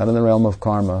karma. Not in the realm of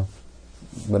karma,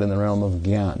 but in the realm of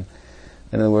Gyan.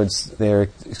 In other words, they're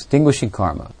extinguishing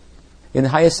karma. In the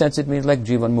highest sense, it means like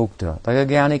Jivan Mukta. Like a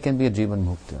Jnani can be a Jivan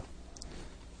Mukta.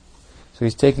 So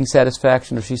he's taking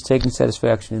satisfaction, or she's taking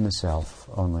satisfaction in the self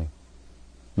only.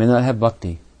 May not have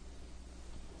bhakti.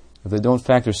 If they don't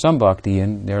factor some bhakti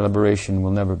in, their liberation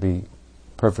will never be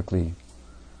perfectly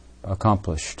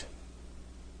accomplished.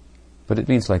 But it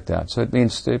means like that. So it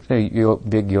means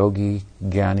big yogi,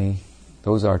 Jnani,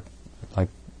 those are like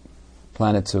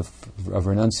planets of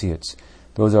renunciates.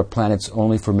 Those are planets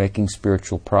only for making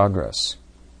spiritual progress.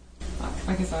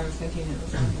 I guess I was thinking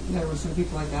there were some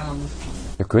people like that on this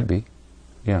planet. There could be,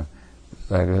 yeah.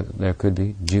 There could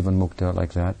be Jivan Mukta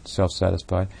like that,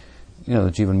 self-satisfied. The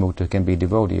Jivan Mukta can be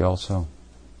devotee also.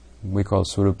 We call it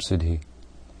Swarup Siddhi.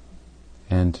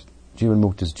 And Jivan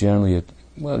Mukta is generally,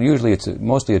 usually it's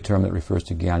mostly a term that refers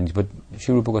to Jnanis, but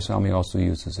Sri Rupa Goswami also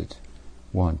uses it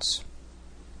once.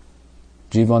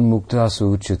 Jivan Mukta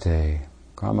Suchate,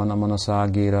 Karmana Manasa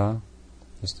Gira,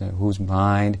 whose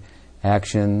mind,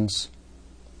 actions,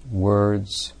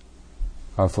 words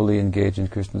are fully engaged in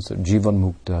Krishna. So Jivan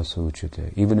Mukta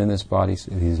Suchate. Even in this body,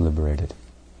 he is liberated.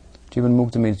 Jivan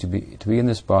Mukta means to be in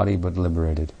this body but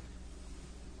liberated.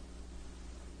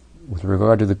 With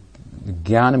regard to the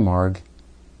Jnana Marg,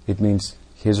 it means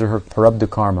his or her prarabdha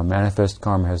karma, manifest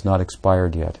karma, has not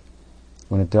expired yet.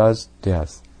 When it does,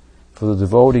 death. For the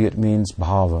devotee, it means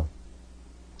bhava.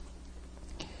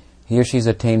 He or she's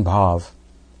attained bhav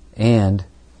and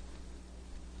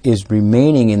is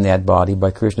remaining in that body by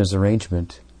Krishna's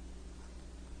arrangement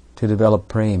to develop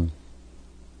prem,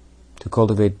 to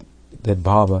cultivate that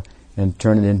bhava and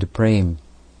turn it into prem.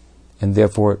 And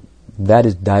therefore, that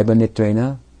is daiva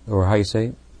nitrena, or how you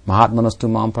say, mahatmanastu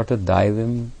mamparta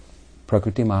daivim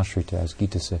prakritim ashrita, as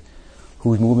Gita said,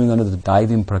 who is moving under the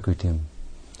daivim prakritim,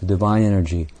 the divine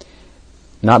energy.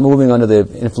 Not moving under the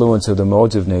influence of the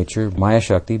modes of nature, Maya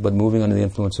Shakti, but moving under the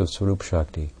influence of Swarup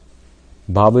Shakti.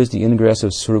 Bhava is the ingress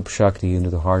of Swarup Shakti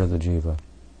into the heart of the jiva.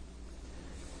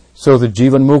 So the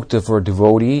Jivan Mukta for a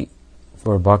devotee,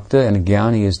 for a bhakta, and a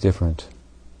Jnani is different.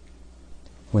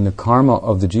 When the karma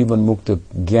of the Jivan Mukta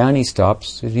Jnani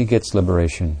stops, he gets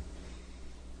liberation.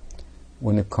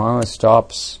 When the karma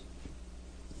stops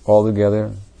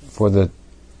altogether for the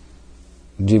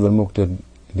Jivan Mukta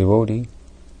devotee,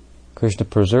 Krishna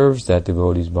preserves that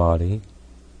devotee's body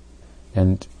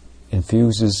and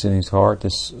infuses in his heart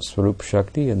this Swarup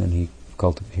Shakti, and then he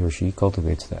or she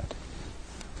cultivates that.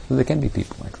 So there can be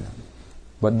people like that.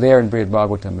 But there in Brihad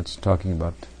Bhagavatam, it's talking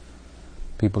about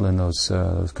people in those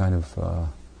kind of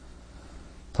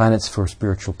planets for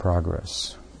spiritual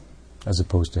progress, as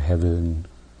opposed to heaven.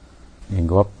 You can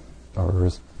go up, or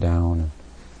earth, down. And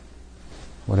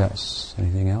what else?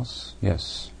 Anything else?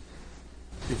 Yes.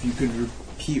 If you could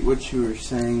repeat what you were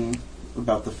saying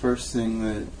about the first thing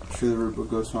that Srila Rupa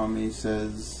Goswami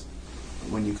says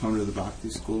when you come to the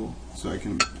Bhakti school. So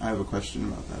I have a question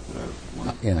about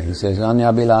that. He says,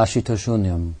 Anyabhilashita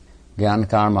shunyam, gyan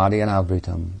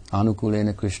karmadyanavritam,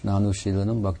 anukulena krishna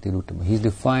anushilanam bhakti uttam. He's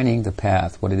defining the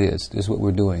path, what it is. This is what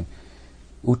we're doing.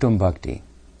 Uttam bhakti.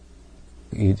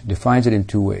 He defines it in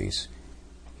two ways.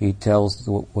 He tells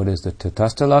what is the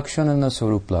tatastha lakshan and the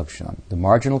swarup lakshan, the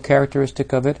marginal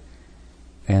characteristic of it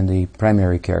and the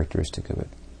primary characteristic of it.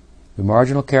 The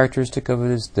marginal characteristic of it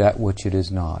is that which it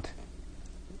is not.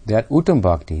 That uttam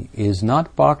bhakti is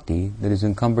not bhakti that is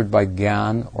encumbered by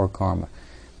gyan or karma.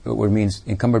 What it means,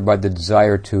 encumbered by the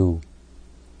desire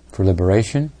for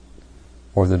liberation,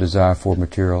 or the desire for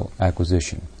material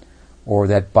acquisition. Or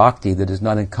that bhakti that is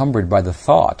not encumbered by the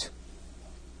thought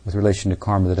with relation to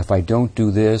karma, that if I don't do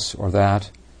this or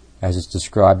that, as it's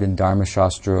described in Dharma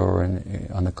Shastra or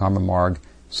on the Karma Marg,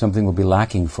 something will be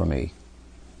lacking for me.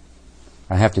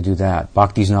 I have to do that.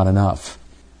 Bhakti is not enough.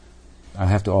 I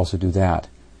have to also do that.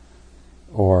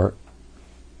 Or,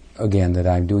 again, that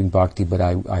I'm doing bhakti, but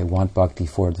I want bhakti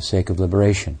for the sake of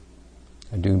liberation.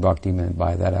 I'm doing bhakti, and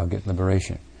by that I'll get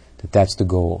liberation. That's the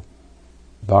goal.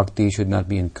 Bhakti should not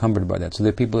be encumbered by that. So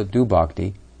there are people that do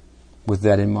bhakti with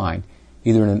that in mind,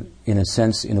 either in a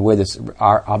sense, in a way that's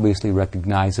obviously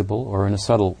recognizable, or in a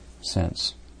subtle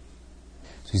sense.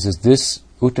 So he says, this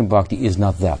Uttam Bhakti is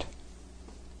not that.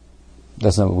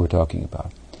 That's not what we're talking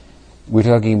about. We're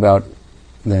talking about,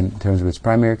 then, in terms of its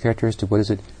primary characteristic, what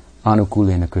is it?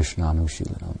 Anukulena Krishna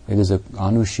Anushilanam. It is a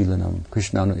Anushilanam,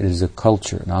 Krishna, it is a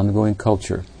culture, an ongoing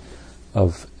culture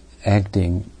of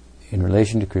acting in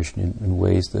relation to Krishna in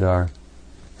ways that are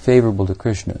favorable to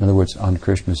Krishna. In other words, on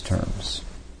Krishna's terms.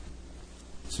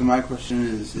 So my question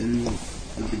is, in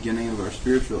the beginning of our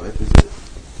spiritual life, is it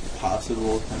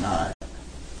possible to not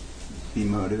be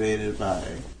motivated by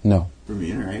No.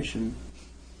 remuneration?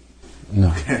 No.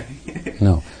 Okay.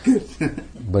 No.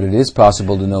 But it is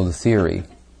possible to know the theory,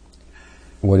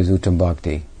 what is Uttam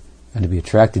Bhakti, and to be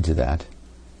attracted to that,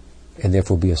 and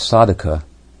therefore be a sadhaka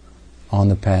on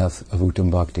the path of Uttam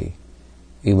Bhakti,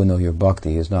 even though your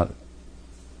bhakti is not,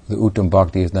 the Uttam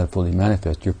Bhakti is not fully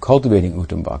manifest. You're cultivating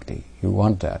Uttam Bhakti. You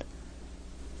want that.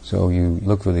 So you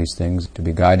look for these things to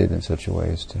be guided in such a way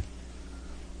as to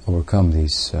overcome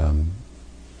these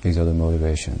other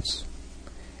motivations.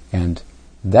 And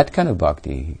that kind of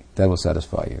bhakti, that will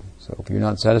satisfy you. So if you're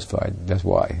not satisfied, that's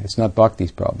why. It's not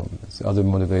bhakti's problem. It's other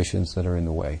motivations that are in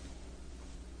the way.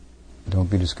 Don't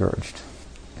be discouraged.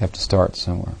 You have to start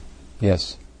somewhere.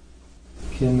 Yes?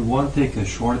 Can one take a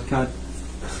shortcut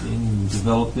in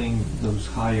developing those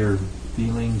higher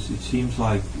feelings? It seems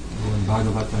like when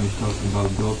Bhagavatam is talking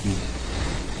about gopis,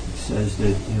 it says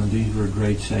that these were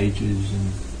great sages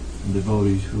and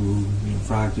devotees who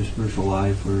practiced spiritual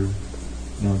life for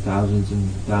thousands and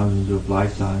thousands of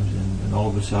lifetimes, and all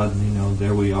of a sudden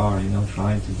there we are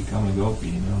trying to become a gopi,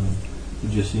 and it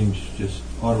just seems just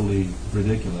utterly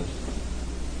ridiculous.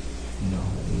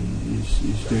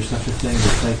 Is there such a thing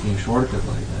as taking a shortcut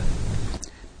like that?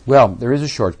 Well, there is a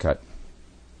shortcut.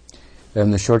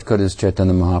 And the shortcut is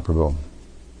Chaitanya Mahaprabhu.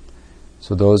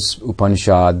 So those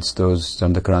Upanishads, those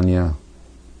Dandakaranya,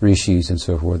 rishis and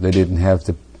so forth, they didn't have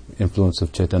the influence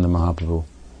of Chaitanya Mahaprabhu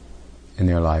in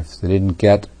their lives. They didn't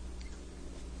get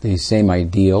the same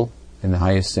ideal in the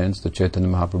highest sense that Chaitanya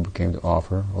Mahaprabhu came to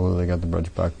offer, although they got the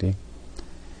Braj Bhakti.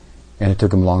 And it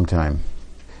took them a long time.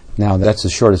 Now, that's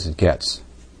as short as it gets.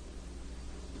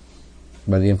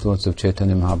 By the influence of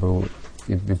Chaitanya Mahaprabhu,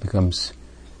 it becomes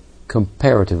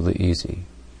comparatively easy.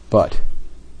 But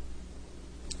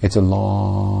it's a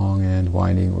long and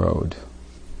winding road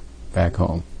back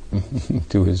home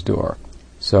to his door.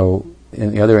 So,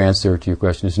 and the other answer to your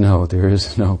question is no, there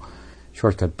is no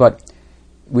shortcut. But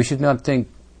we should not think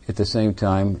at the same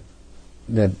time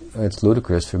that it's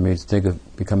ludicrous for me to think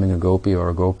of becoming a gopi or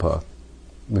a gopa.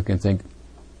 We can think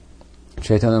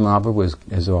Chaitanya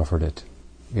Mahaprabhu has offered it,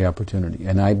 the opportunity,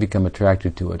 and I become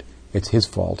attracted to it. It's his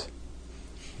fault.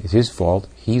 It's his fault.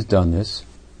 He's done this.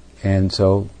 And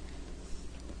so,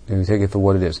 we take it for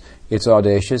what it is. It's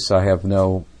audacious. I have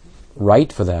no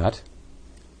right for that.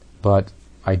 But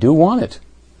I do want it.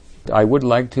 I would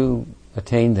like to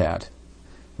attain that.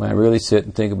 When I really sit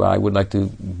and think about it, I would like to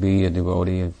be a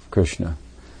devotee of Krishna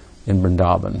in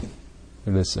Vrindavan,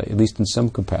 let's say, at least in some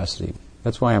capacity.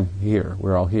 That's why I'm here.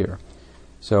 We're all here.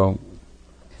 So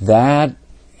that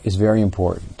is very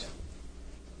important.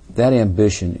 That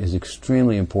ambition is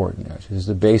extremely important. It is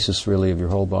the basis, really, of your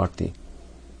whole bhakti.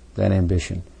 That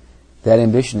ambition. That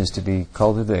ambition is to be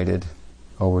cultivated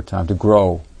over time, to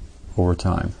grow over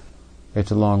time.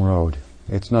 It's a long road.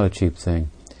 It's not a cheap thing.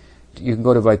 You can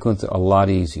go to Vaikuntha a lot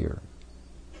easier.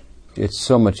 It's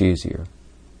so much easier.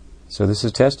 So this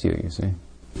is test you see.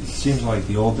 It seems like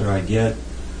the older I get,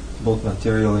 both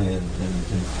materially and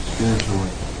spiritually,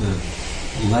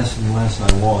 the less and less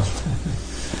I want,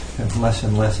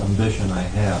 and less ambition I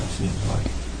have, seems like.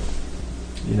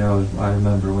 I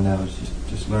remember when I was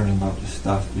just learning about this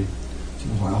stuff, it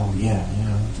seems like,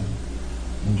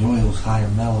 to enjoy those higher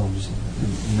mellows.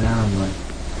 And now I'm like,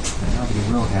 I'll be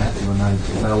real happy when I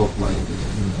develop like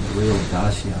the real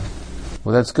dasya.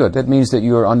 Well, that's good. That means that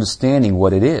you are understanding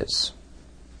what it is.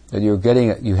 That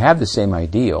you have the same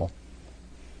ideal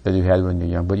that you had when you're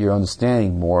young, but you're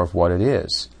understanding more of what it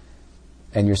is.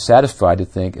 And you're satisfied to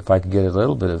think, if I could get a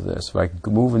little bit of this, if I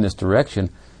could move in this direction,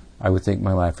 I would think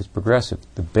my life is progressive.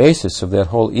 The basis of that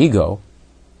whole ego,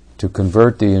 to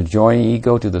convert the enjoying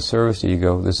ego to the service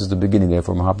ego, this is the beginning.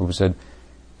 Therefore, Mahaprabhu said,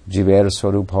 Jivera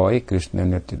Swarup Hoy Krishna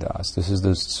Nityadas. This is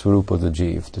the Swarup of the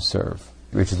Jiv, to serve,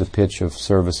 which is the pitch of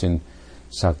service in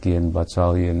Sakti and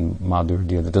Vatsalya and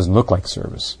Madhurya that doesn't look like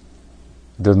service.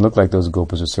 It doesn't look like those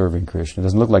gopas are serving Krishna. It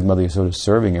doesn't look like Mother Yasoda is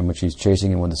serving him when she's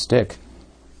chasing him with a stick.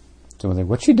 Someone think,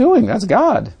 what's she doing? That's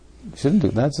God. You shouldn't do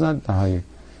that. That's not how you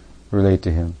relate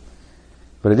to him.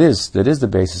 But that is the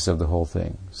basis of the whole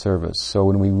thing, service. So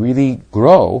when we really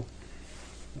grow,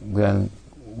 then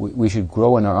we should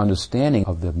grow in our understanding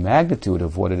of the magnitude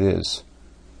of what it is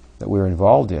that we're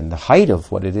involved in, the height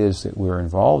of what it is that we're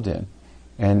involved in.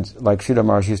 And like Sridhar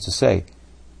Maharaj used to say,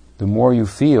 the more you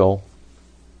feel,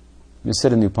 it's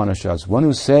said in the Upanishads, one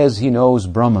who says he knows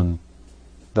Brahman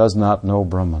does not know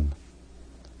Brahman.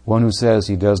 One who says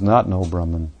he does not know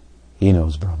Brahman, he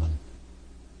knows Brahman.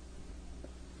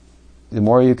 The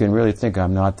more you can really think,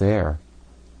 I'm not there,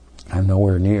 I'm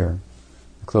nowhere near,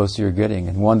 the closer you're getting.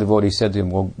 And one devotee said to him,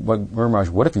 well, Guru Maharaj,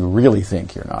 what if you really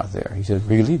think you're not there? He said,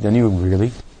 really? Then you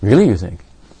really you think?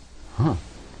 Huh.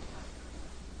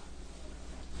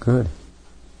 Good.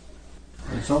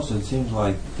 It seems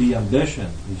like the ambition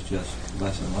is just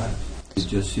less and less. It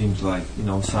just seems like,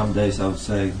 some days I would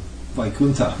say,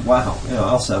 Vaikuntha, wow,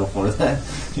 I'll settle for that.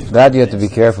 That you have to be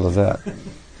careful of that.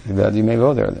 That you may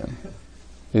go there then.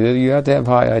 You have to have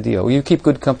high ideal. You keep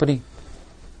good company,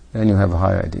 then you have a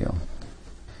high ideal.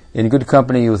 In good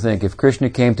company, you think, if Krishna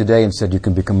came today and said, you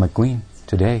can become my queen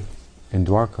today in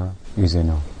Dwarka, you say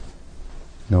no.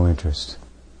 No interest.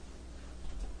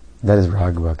 That is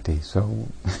Rag Bhakti. So,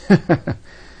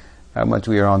 how much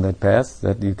we are on that path,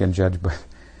 that you can judge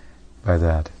by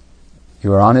that.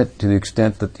 You are on it to the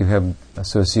extent that you have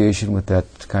association with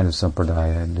that kind of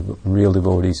sampradaya and real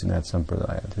devotees in that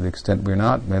sampradaya. To the extent we're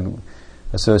not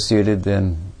associated,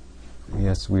 then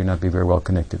yes, we will not be very well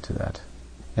connected to that.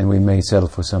 And we may settle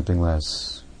for something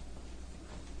less.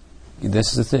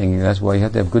 This is the thing. That's why you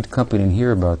have to have good company and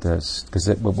hear about this. Because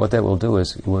what that will do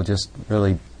is it will just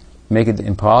really make it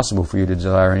impossible for you to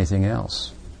desire anything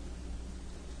else.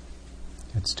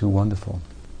 It's too wonderful.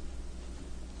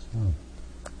 So,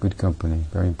 good company,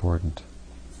 very important.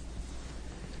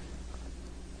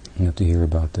 You have to hear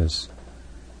about this.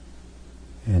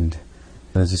 And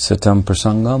satam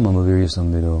prasangam mamavirya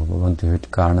samvido bhavanti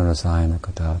hrit karna rasayana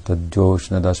katha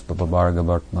tadjoshna dashpapa bharga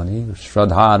bhartmani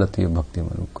shradharati bhakti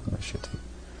manukramishyati.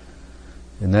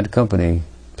 In that company,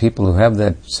 people who have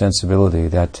that sensibility,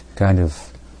 that kind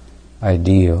of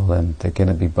ideal, and they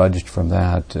cannot be budged from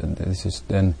that, and it's just,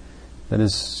 then that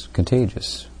is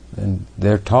contagious. And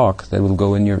their talk, that will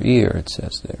go in your ear, it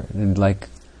says there. And like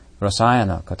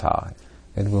rasayana katha,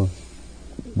 it will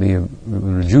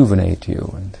rejuvenate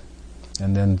you,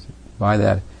 and then by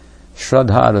that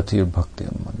shraddha to bhakti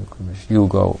manukramishyati, you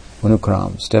go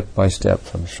manukram, step by step,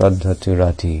 from shraddha to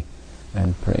rati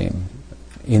and prem.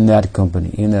 In that company,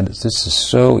 this is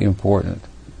so important.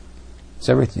 It's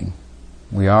everything.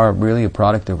 We are really a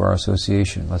product of our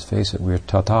association. Let's face it, we're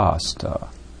tatasta.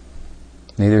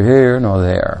 Neither here nor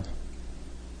there.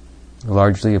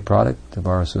 Largely a product of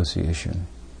our association.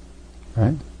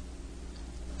 Right?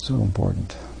 So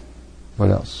important. What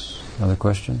else? Another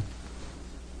question?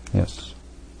 Yes.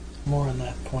 More on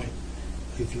that point.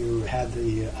 If you had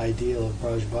the ideal of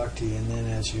Braj Bhakti, and then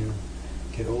as you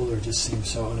get older, it just seems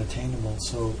so unattainable.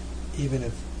 So even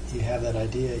if you have that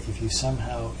idea, if you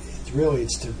somehow,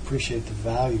 it's to appreciate the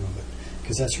value of it,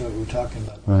 because that's what we're talking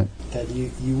about. Right. That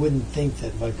you wouldn't think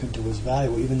that Vaikuntha was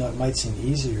valuable, even though it might seem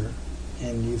easier.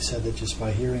 And you've said that just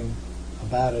by hearing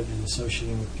about it and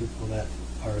associating with people that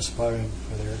are aspiring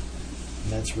for there,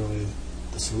 and that's really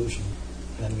the solution.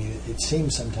 I mean, it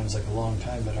seems sometimes like a long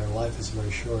time, but our life is very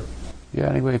short. Yeah,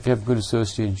 anyway, if you have good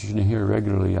association here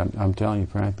regularly, I'm telling you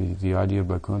frankly, the idea of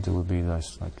Vaikuntha would be like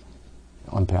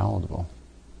unpalatable.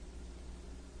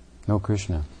 No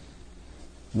Krishna,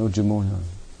 no Jamuna,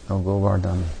 no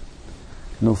Govardhana,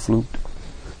 no flute,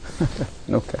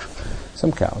 no cow.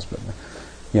 Some cows, but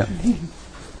yeah.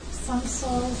 Some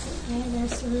souls, their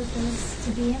swarupa is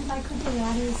to be in Vaikuntha,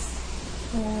 that is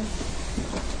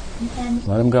and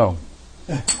Let them go.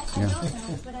 I don't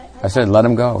know, but I said let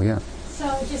them go, yeah. So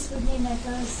it just would mean that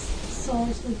those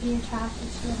souls would be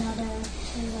attracted to another,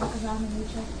 like a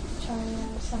Ramanuja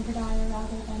Charya Sampradaya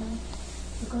rather than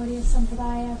a Gaudiya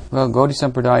Sampradaya. Well,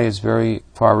 Gaudiya Sampradaya is very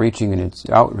far-reaching in its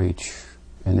outreach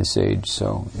in this age,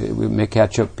 so it may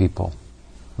catch up people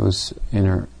whose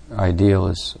inner ideal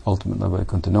is ultimately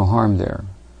Vaikuntha. No harm there.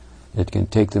 It can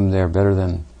take them there better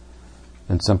than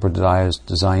Sampradaya is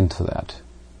designed for that,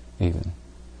 even.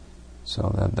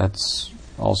 So that's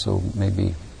also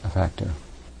maybe a factor.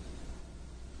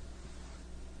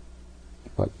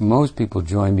 But most people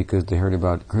join because they heard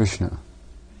about Krishna.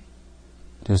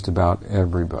 Just about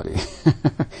everybody.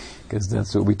 Because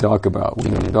that's what we talk about. We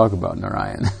don't talk about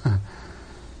Narayan.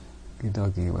 We're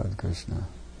talking about Krishna.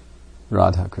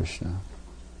 Radha Krishna.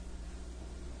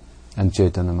 And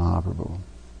Chaitanya Mahaprabhu.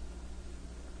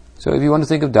 So if you want to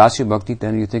think of Dasya Bhakti,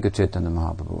 then you think of Chaitanya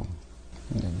Mahaprabhu.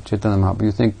 Chaitanya Mahaprabhu,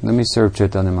 you think, let me serve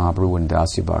Chaitanya Mahaprabhu in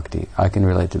Dasya Bhakti. I can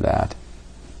relate to that.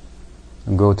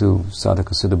 And go to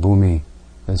Sadhaka Siddha Bhumi,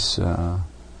 this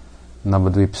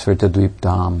Navadvip, Svetadvip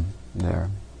Dham there.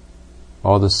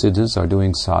 All the siddhas are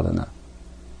doing sadhana.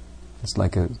 It's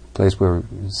like a place where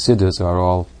siddhas are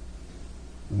all,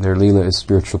 their lila is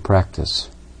spiritual practice.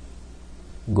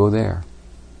 Go there.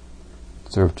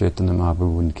 Serve Chaitanya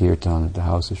Mahaprabhu in Kirtan at the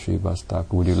house of Srivas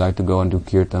Thakur. Would you like to go and do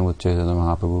Kirtan with Chaitanya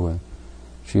Mahaprabhu and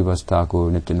Srivas Thakur,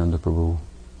 Nityananda Prabhu?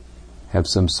 Have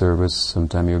some service.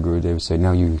 Sometime your Gurudev would say,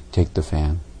 now you take the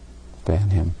fan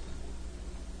him.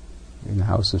 in the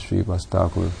house of Srivas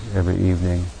Thakur every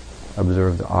evening,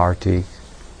 observe the arti.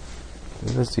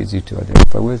 That's easy to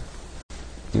identify with.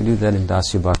 You do that in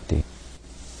Dasya Bhakti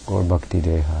or Bhakti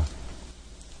Deha.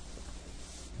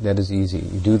 That is easy.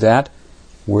 You do that,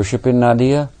 worship in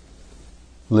Nadia,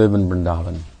 live in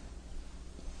Vrindavan.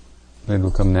 It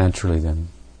will come naturally then.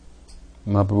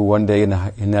 Mahaprabhu one day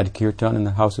in that kirtan in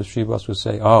the house of Srivas would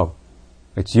say, "Oh,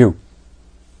 it's you.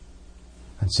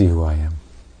 And see who I am."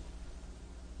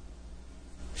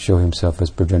 Show himself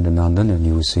as Brajendranandan and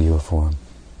you will see your form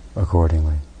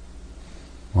accordingly.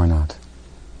 Why not?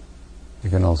 You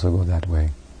can also go that way.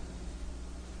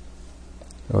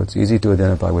 So it's easy to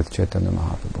identify with Chaitanya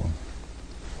Mahaprabhu.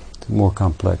 It's more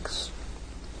complex.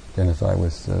 Identify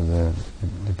with the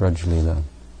Braj Leela.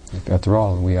 After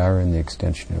all, we are in the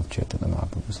extension of Chaitanya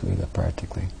Mahaprabhu's Leela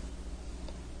practically.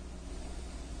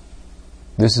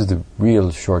 This is the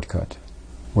real shortcut.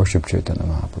 Worship Chaitanya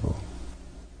Mahaprabhu.